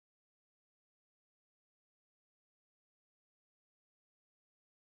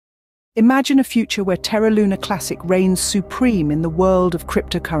Imagine a future where Terra Luna Classic reigns supreme in the world of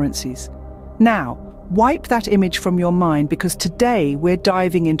cryptocurrencies. Now, wipe that image from your mind because today we're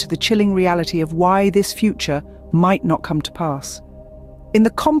diving into the chilling reality of why this future might not come to pass. In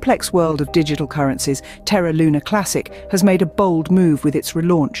the complex world of digital currencies, Terra Luna Classic has made a bold move with its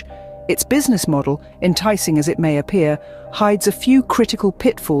relaunch. Its business model, enticing as it may appear, hides a few critical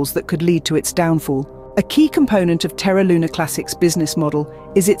pitfalls that could lead to its downfall. A key component of Terra Luna Classic's business model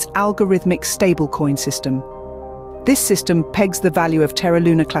is its algorithmic stablecoin system. This system pegs the value of Terra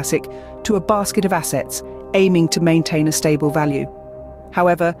Luna Classic to a basket of assets, aiming to maintain a stable value.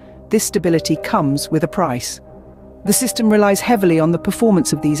 However, this stability comes with a price. The system relies heavily on the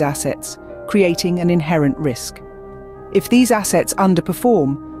performance of these assets, creating an inherent risk. If these assets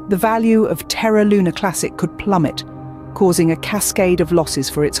underperform, the value of Terra Luna Classic could plummet, causing a cascade of losses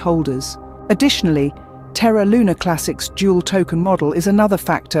for its holders. Additionally, Terra Luna Classic's dual token model is another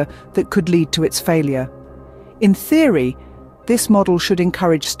factor that could lead to its failure. In theory, this model should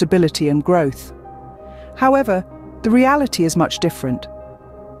encourage stability and growth. However, the reality is much different.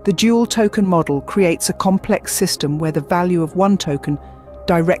 The dual token model creates a complex system where the value of one token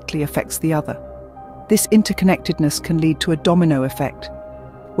directly affects the other. This interconnectedness can lead to a domino effect,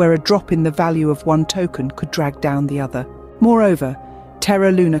 where a drop in the value of one token could drag down the other. Moreover,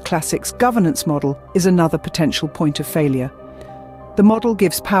 Terra Luna Classic's governance model is another potential point of failure. The model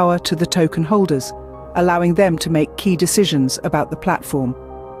gives power to the token holders, allowing them to make key decisions about the platform.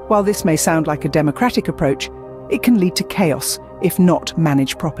 While this may sound like a democratic approach, it can lead to chaos if not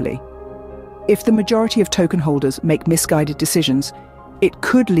managed properly. If the majority of token holders make misguided decisions, it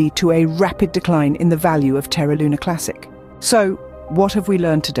could lead to a rapid decline in the value of Terra Luna Classic. So, what have we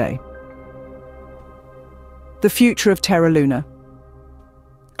learned today? The future of Terra Luna.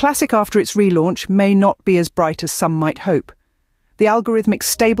 Classic after its relaunch may not be as bright as some might hope. The algorithmic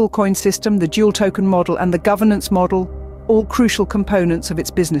stablecoin system, the dual token model, and the governance model, all crucial components of its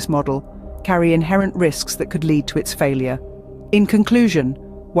business model, carry inherent risks that could lead to its failure. In conclusion,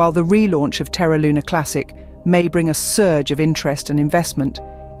 while the relaunch of Terra Luna Classic may bring a surge of interest and investment,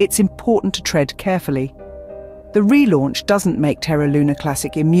 it's important to tread carefully. The relaunch doesn't make Terra Luna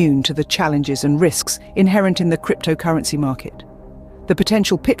Classic immune to the challenges and risks inherent in the cryptocurrency market. The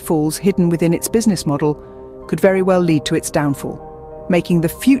potential pitfalls hidden within its business model could very well lead to its downfall, making the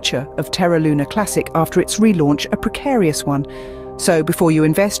future of Terra Luna Classic after its relaunch a precarious one. So before you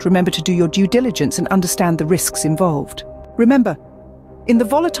invest, remember to do your due diligence and understand the risks involved. Remember, in the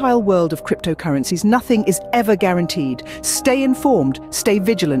volatile world of cryptocurrencies, nothing is ever guaranteed. Stay informed, stay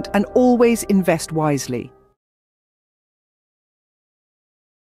vigilant, and always invest wisely.